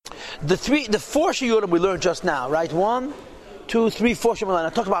The 4 shiurim we learned just now, right? 1, 2, 3, 4 shiurim. I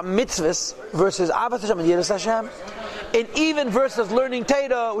talked about mitzvahs versus Ahavas Hashem and Yiras Hashem, and even versus learning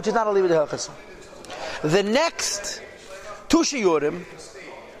Torah, which is not a Libud Hilchos. The next 2 shiurim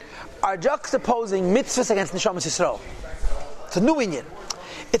are juxtaposing mitzvahs against Neshamas Yisrael. It's a new inyan.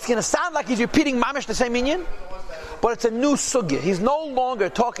 It's going to sound like he's repeating mamish the same inyan, but it's a new sugya. He's no longer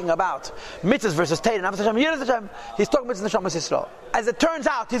talking about mitzvahs versus Torah and Ahavas Hashem and Yiras Hashem. He's talking about Neshamas Yisrael. As it turns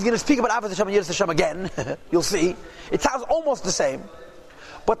out, he's going to speak about Ahavas Hashem and Yiras Hashem again. You'll see. It sounds almost the same,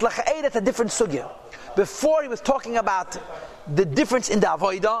 but l'cha'ed it's a different sugya. Before he was talking about the difference in the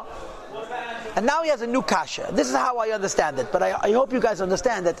avodah, and now he has a new kasha. This is how I understand it, but I hope you guys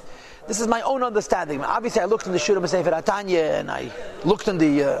understand that this is my own understanding. Obviously, I looked in the Shurim Sefer HaTanya, and I looked in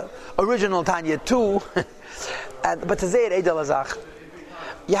the original Tanya too. But to say it, Eidel Azach,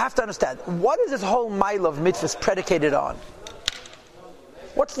 you have to understand, what is this whole mile of mitzvahs predicated on?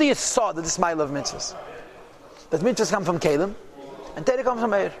 What's the yesod of this mile of mitzvahs? That mitzvahs come from Kalim, and Torah comes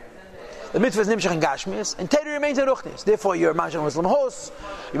from Meir. The mitzvah is nimshach and gashmias, and Torah remains in ruchnis. Therefore, you're mashal Muslim hos,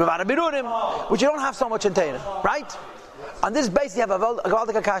 you're mavara birurim, which you don't have so much in Torah, right? On this basis, you have a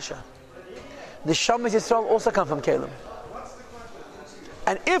gavaldik kasha. The Neshamas Yisrael also come from Kalim.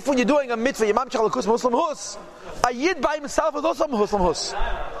 And if when you're doing a mitzvah, you're mashal lakus Muslim hos, a yid by himself is also Muslim hos.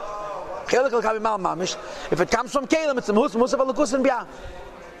 If it comes from Kalim, it's a Muslim hos of lakus and biyah.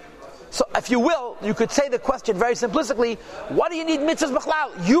 So, if you will, you could say the question very simplistically: what do you need mitzvahs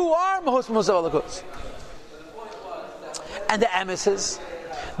b'chlal? You are Mahus Musav Alakus. And the emissaries.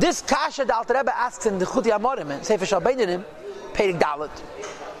 This kasha the Alter Rebbe asks in the Chuti Amorim and Sefer Shalbeinim, Perek Dalet,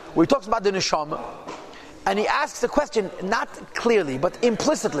 where he talks about the neshama, and he asks the question not clearly but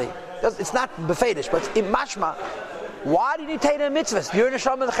implicitly. It's not befedish, but it's mashma. Why do you need Torah and mitzvahs? You're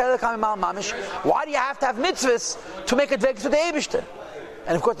neshama the Chelek HaMimal Mamish. Why do you have to have mitzvahs to make it vekes to the Eibishter?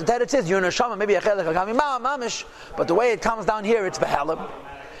 And of course the Torah says you're in a Neshama, maybe a Chelek HaMimal Mamish, but the way it comes down here, it's Behelim.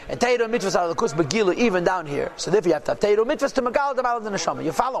 And Torah and mitzvahs are the Kus Begilu even down here. So therefore you have to have Torah and mitzvahs to Megal the Mal of the Neshama.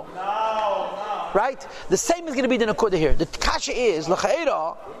 You follow? No. Right? The same is going to be the Nakuda here. The Kasha is,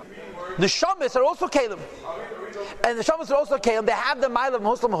 L'chaira, Neshamas are also Kalim. And the Neshamas are also Kalim. They have the Mile of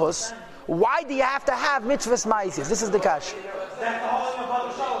Muslim Hus. Why do you have to have mitzvahs ma'asis? This is the Kasha.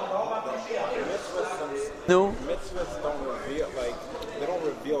 No? Mitzvahs don't reveal, they don't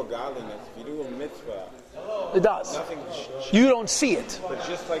reveal godliness. If you do a mitzvah, it does. You don't see it. But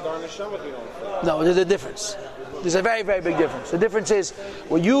just like our neshamas, we don't see it. No, there's a difference. There's a very, very big difference. The difference is,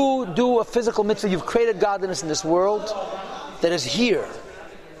 when you do a physical mitzvah, you've created godliness in this world that is here.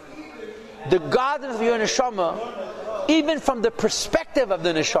 The godliness of your neshama, even from the perspective of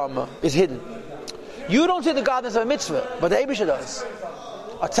the neshama, is hidden. You don't see the godliness of a mitzvah, but the Eibusha does.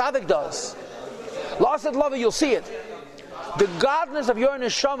 A tzaddik does. L'asad lava, you'll see it. The godliness of your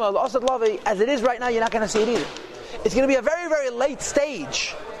neshama, l'asad lava, as it is right now, you're not going to see it either. It's going to be a very, very late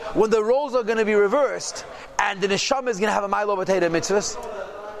stage when the roles are going to be reversed and the neshama is going to have a mile over Torah mitzvahs,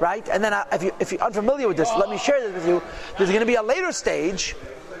 right? And then if you're unfamiliar with this, let me share this with you. There's going to be a later stage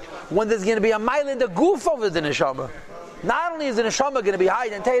when there's going to be a mile in the goof over the neshama. Not only is the neshama going to be higher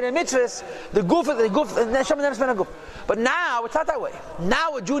than Torah and mitzvahs, the neshama never spent a goof. But now it's not that way.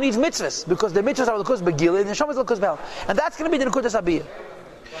 Now a Jew needs mitzvahs because the mitzvahs are l'kus begila and the neshama is l'kus behel, and that's going to be the nekudas abiyah.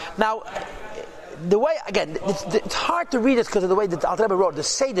 Now, the way again, it's hard to read this because of the way that Alter Rebbe wrote the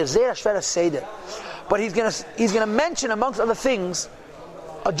Seder, Zera Shvera Seder. But he's going to mention, amongst other things,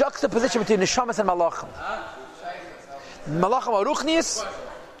 a juxtaposition between neshamas and malachim. Malachim are ruchnius,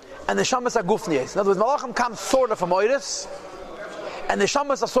 and the neshamas are gufnius. In other words, malachim come sort of from oiris, and the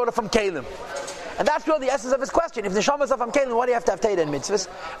neshamas are sort of from kalim. And that's really the essence of his question. If the neshamas are from kalim, why do you have to have Torah and mitzvahs?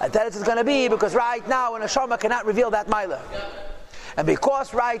 And that is going to be because right now a neshama cannot reveal that milah. And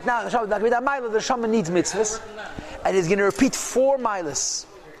because right now the neshama is not going to be that milah, the neshama needs mitzvahs. And he's going to repeat 4 milas.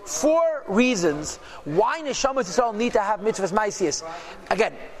 4 reasons why neshamas Yisrael need to have mitzvahs ma'asiyos.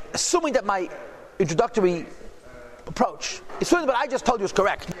 Again, assuming that my introductory approach, assuming what I just told you is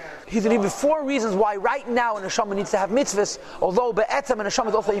correct, he's going to give you 4 reasons why right now a neshama needs to have mitzvahs, although be'etzem a neshama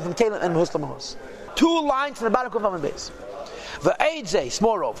is also even kalim and mahus lamahus. 2 lines from the bottom of the base. V'eidzei,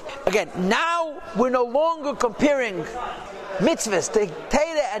 moreover. Again, now we're no longer comparing mitzvahs to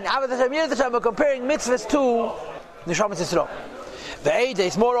Torah and Ahavas Hashem Yiras Hashem, we're comparing mitzvahs to neshamas Yisrael.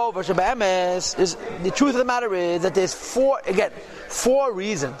 The moreover, the truth of the matter is that there's 4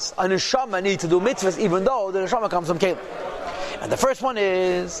 reasons a neshama needs to do mitzvahs, even though the neshama comes from Kalim. And the first one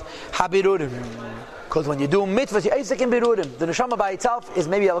is habirurim, because when you do mitzvahs, you're Eisek in birurim. The neshama by itself is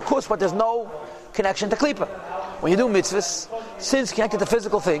maybe a lakus, but there's no connection to klipa. When you do mitzvahs, since connected to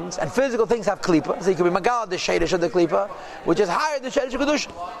physical things, and physical things have klipa, so you can be magal the shadish of the klipa, which is higher than shadish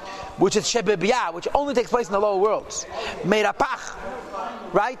kedusha. which is Shebebiyah, which only takes place in the lower worlds.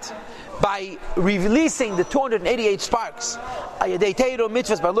 Meirapach, right? By releasing the 288 sparks, Ayadei Teiro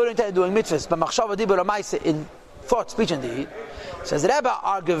mitzvahs, by learning Teiro, doing mitzvahs, by Machshava Dibur Amaisa, in thought, speech, and deed. Says Rebbe,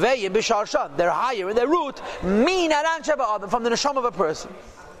 are Geveyim B'Sharshan, they're higher in their root, Min Aran Sheba Adam, from the neshama of a person.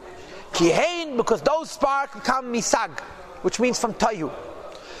 Kihein, because those sparks come Misag, which means from Tayu.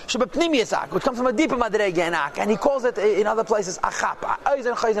 Shebepnim Yisak, which comes from a deeper Madrege and Ak, and he calls it in other places Achap,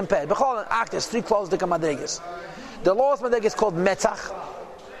 Eisen Chayzen Ped. Bechol and Ak, there's three closed Madreges. The lowest Madrege is called Metzach,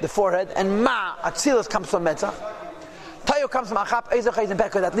 the forehead, and Ma, Atzilus, comes from Metzach. Tayu comes from Achap, Eisen Chayzen Ped,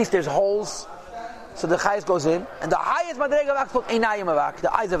 because at least there's holes, so the Chayz goes in. And the highest Madrege of Ak is called Einayim of Ak,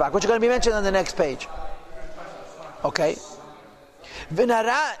 the eyes of Ak, which are going to be mentioned on the next page. Okay? But the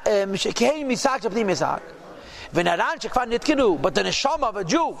neshama of a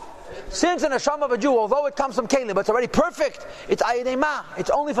Jew, since the neshama of a Jew, although it comes from Kelim, but it's already perfect, it's Ayidei Ma, it's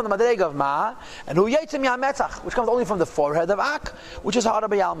only from the Madrega of Ma, and Hu Yetzim Yametzach, which comes only from the forehead of Ak, which is Hara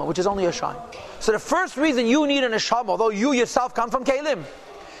B'Yalma, which is only a shine. So the first reason you need a neshama, although you yourself come from Kelim,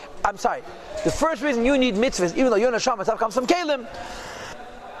 the first reason you need mitzvahs, even though your neshama itself comes from Kelim,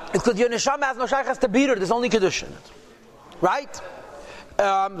 is because your neshama has no shaychas to beater, there's only Kedusha in it. Right?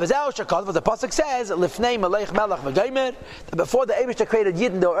 What the pasuk says, "Lifnei Melech Melech V'Geimer," that before the Eibishter created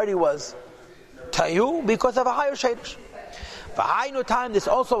Yidden, there already was Tayu because of a higher shadish. V'Hainu time, this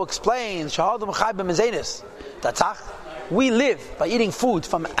also explains Shahadam Chai B'Mezenis. Tatzach, we live by eating food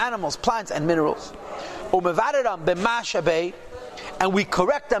from animals, plants, and minerals. Umevaderam b'ma shabei, and we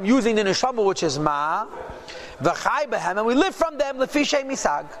correct them using the neshama, which is Ma. V'Chai B'hem, and we live from them Lefishay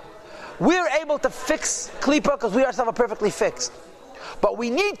Misag. We're able to fix Klipa because we ourselves are perfectly fixed. But we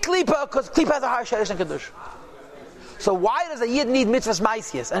need Klipa because Klipa has a higher Sherish and Kedusha. So why does a Yid need mitzvahs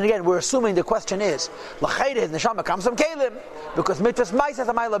Maisias? And again, we're assuming the question is, L'chayre, his neshama comes from Kelim, because mitzvahs Maisias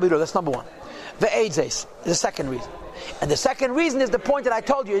are Ma'ila Biro. That's number one. Ve'edzes is the second reason. And the second reason is the point that I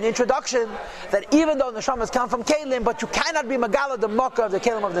told you in the introduction, that even though neshamas come from Kelim, but you cannot be Megala the Makkah of the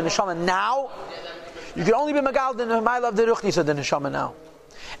Kelim of the neshama now. You can only be Megala the Ma'ila of the Ruchnis of the neshama now.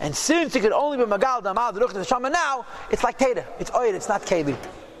 And since you can only be Magal Damal the Ruch the Shama now, it's like Teda. It's oil, it's not Kelim.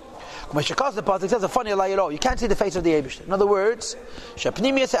 The pasuk says a funny layero. You can't see the face of the Eibishter. In other words,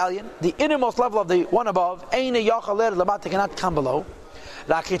 Shapnimius Alien, the innermost level of the one above, Eine Yachaler Lamata cannot come below.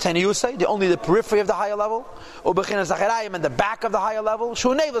 The only the periphery of the higher level, Ubechina Zacharayim, and the back of the higher level,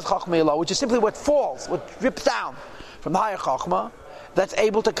 Shunevas Chachma, which is simply what falls, what drips down from the higher Chachma, that's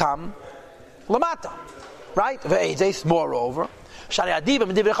able to come Lamata. Right? Moreover,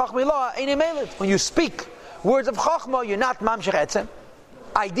 when you speak words of Chachma, you're not Mamshech Etzem.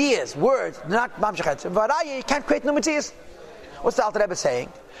 Ideas, words, not Mamshech Etzem. Varaya, you can't create new Metzias. What's the Alter Rebbe saying?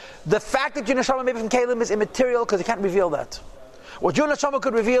 The fact that your neshama may be from Kelim is immaterial because you can't reveal that. What your neshama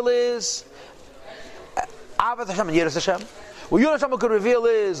could reveal is Ahavas Hashem and Yiras Hashem. What your neshama could reveal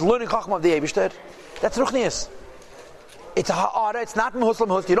is learning Chachma of the Eibishter. That's Ruchnius. It's a ha'ara, it's not Mehus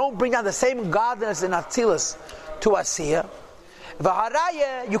Lamehus. You don't bring down the same godliness in Atzilus to Asiyah.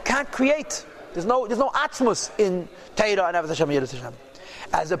 V'haraya, you can't create. There's no atzmus in Teira and Ahavas Hashem and Yiras Hashem.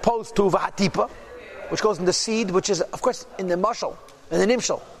 As opposed to V'hatipa, which goes in the seed, which is, of course, in the mashal, in the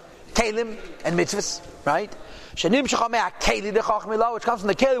nimshal. Kelim and mitzvahs, right? Shenimshach me'ah keli de chachmilah, which comes from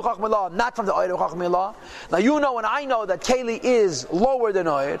the keli of chachmilah, not from the oyer of chachmilah. Now you know and I know that keli is lower than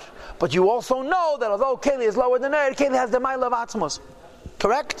oyer, but you also know that although keli is lower than oyer, keli has the ma'ila of atzmos.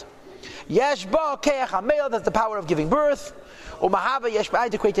 Correct? Yesh ba keach hamel, that's the power of giving birth. Umahava yesh ba'ay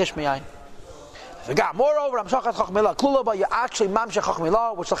to create yesh me'ayin. Moreover, Amshachat Chachmilah Klula, but you actually Mamshech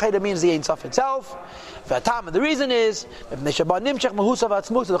Chachmilah, which L'chayda means the Ein Sof itself. And the reason is through the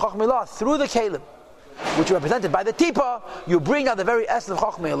Kelim, which are represented by the Tipa, you bring out the very essence of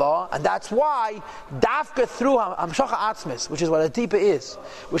Chachmilah, and that's why Dafka through Amshacha Atzmis, which is what a Tipa is,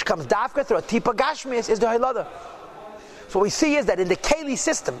 which comes Dafka through a Tipa Gashmis, is the Haylada. So what we see is that in the Keli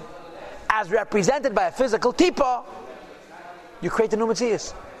system, as represented by a physical Tipa, you create the new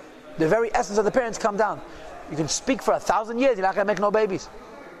Metzias. The very essence of the parents come down. You can speak for 1,000 years, you're not going to make no babies.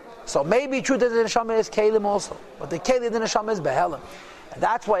 So maybe true that the neshama is kelim also, but the kelim of the neshama is behelim, and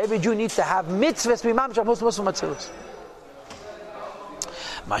that's why every Jew needs to have mitzvahs to be mamshach muslim matzilus.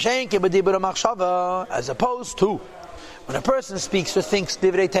 As opposed to when a person speaks or thinks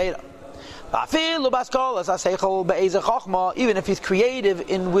divrei Torah, even if he's creative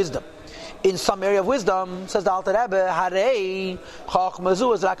in wisdom. In some area of wisdom, says the Alter Rebbe, Harei Chachma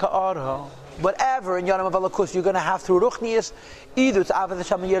zu is like a whatever in Yonam of Alakus you're going to have through Ruchnius, either to Ahavas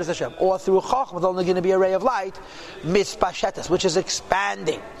Hashem and Yiras Hashem, or through Chachma, there's only going to be a ray of light, Mispashetas, which is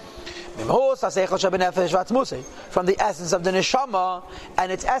expanding. From the essence of the neshama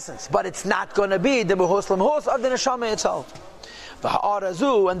and its essence, but it's not going to be the mehus lemehus of the neshama itself.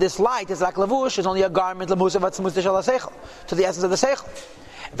 And this light is like lavush, is only a garment to the essence of the seichel.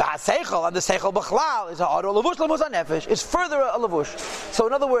 V'haseichel and the seichel b'chlal is ha'ara lavush lemehus nefesh, is further a lavush. So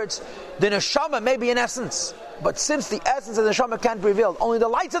in other words, the neshama may be in essence, but since the essence of the neshama can't be revealed, only the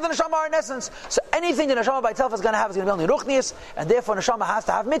lights of the neshama are in essence. So anything the neshama by itself is going to have is going to be only ruchnius, and therefore neshama has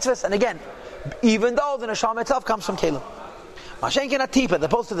to have mitzvahs. And again, even though the neshama itself comes from kelim, mashenkin atipa,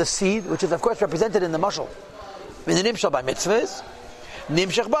 opposed to the seed, which is of course represented in the mashal, in the nimshal by mitzvahs.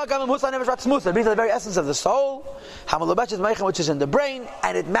 Nimshach ba gam musa nefesh vatzmusa. It brings the very essence of the soul, hamalobach is meichem, which is in the brain,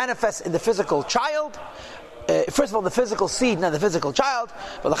 and it manifests in the physical child. First of all, the physical seed, not the physical child,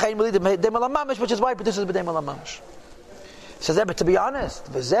 but which is why it produces b'dei malamamish. Says that, but to be honest,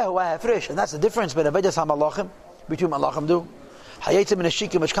 and that's the difference between avodas hamalachim, between malachim do hayetzim and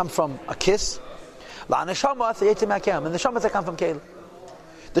ashikim, which come from a kiss, la neshama hayetzim hakem, and the shamas that come from kelim.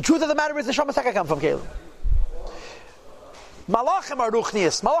 The truth of the matter is the shamas that come from kelim. Malachim are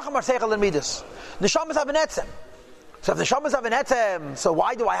ruchnius, malachim are seichel and midas. Neshamas have an etzem. So if the shamas have an etzem, so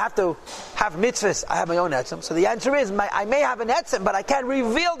why do I have to have mitzvahs? I have my own etzem. So the answer is, I may have an etzem, but I can't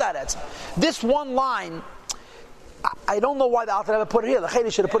reveal that etzem. This one line, I don't know why the Alter Rebbe put it here. The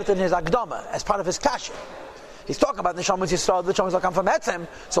Chayei should have put it in his Akdama as part of his kasha. He's talking about the shamas Yisrael, the shamas that come from etzem.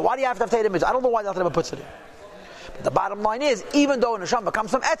 So why do you have to have Tatum? I don't know why the Alter Rebbe puts it here. But the bottom line is, even though the shama comes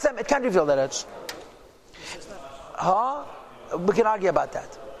from etzem, it can't reveal that etzem. We can argue about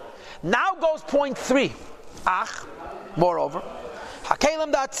that. Now goes point 3. Moreover,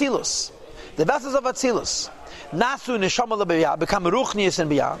 hakelim da atzilus, the vessels of atzilus, nasu neshama lebiyah, become ruchnius and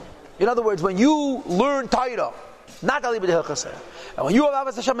biyah. In other words, when you learn Torah, not ali b'dehilchas, and when you have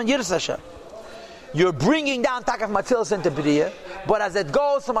avos Hashem and yiras Hashem, you're bringing down takaf matzilus into bria. But as it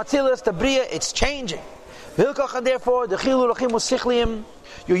goes from matzilus to bria, it's changing. Vilkach, and therefore the chilu rachim usichliim,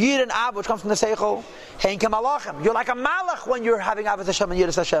 your yid and av, which comes from the seichel, hein kemalachim. You're like a malach when you're having avos Hashem and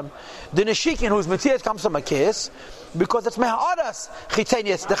yiras Hashem. The neshikin, whose mitzias comes from a kiss, because it's meha'adas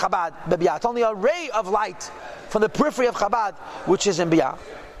chitzenius the Chabad bebiyah. It's only a ray of light from the periphery of Chabad, which is in biyah.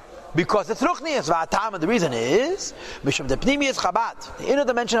 Because it's ruchnius. V'atam, and the reason is mishum the pnimi is Chabad, the inner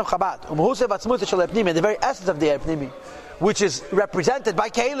dimension of Chabad. Umhusev atzmut shel pnimi, the very essence of the pnimi, which is represented by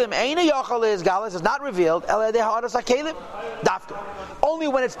kelim. Eina yochal is galus, is not revealed. Ele de ha'adas kelim dafka. Only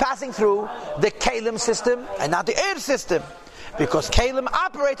when it's passing through the kelim system and not the air system. Because kelim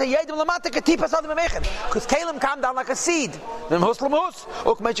operate a yedim lamata katipas adim mechem. Because kelim come down like a seed. So in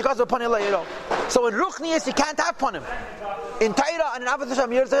ruchnius you can't have panim. In Torah and in avos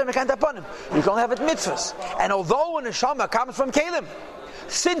Hashem you can't have panim. You can only have it mitzvahs. And although a neshama comes from kelim,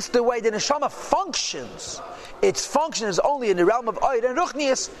 since the way the neshama functions, its function is only in the realm of oid and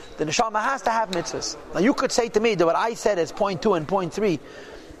ruchnius, the neshama has to have mitzvahs. Now you could say to me that what I said as point 2 and point 3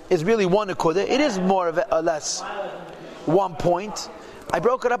 is really one akudah. It is more or less 1 point. I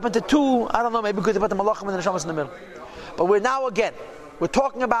broke it up into 2. I don't know, maybe because I put the malachim and the neshamas in the middle. But we're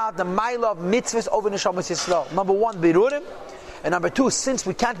talking about the mila of mitzvahs over neshamas Yisrael. Number 1, birurim, and number 2, since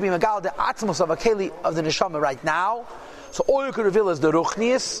we can't be megal the atzmos of a keli of the neshama right now, so all you can reveal is the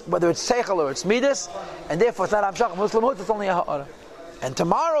ruchnius, whether it's seichel or it's midas, and therefore it's not amshach muslimut, it's only a ha'ara. And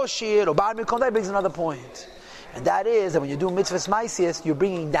tomorrow shir or bar mikol brings another point, and that is that when you do mitzvahs maisias, you're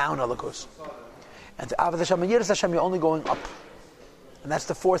bringing down alakus. And to avos Hashem and yiras Hashem, you're only going up. And that's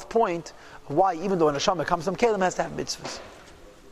the 4th point of why, even though a neshama comes from kelim, has to have mitzvahs.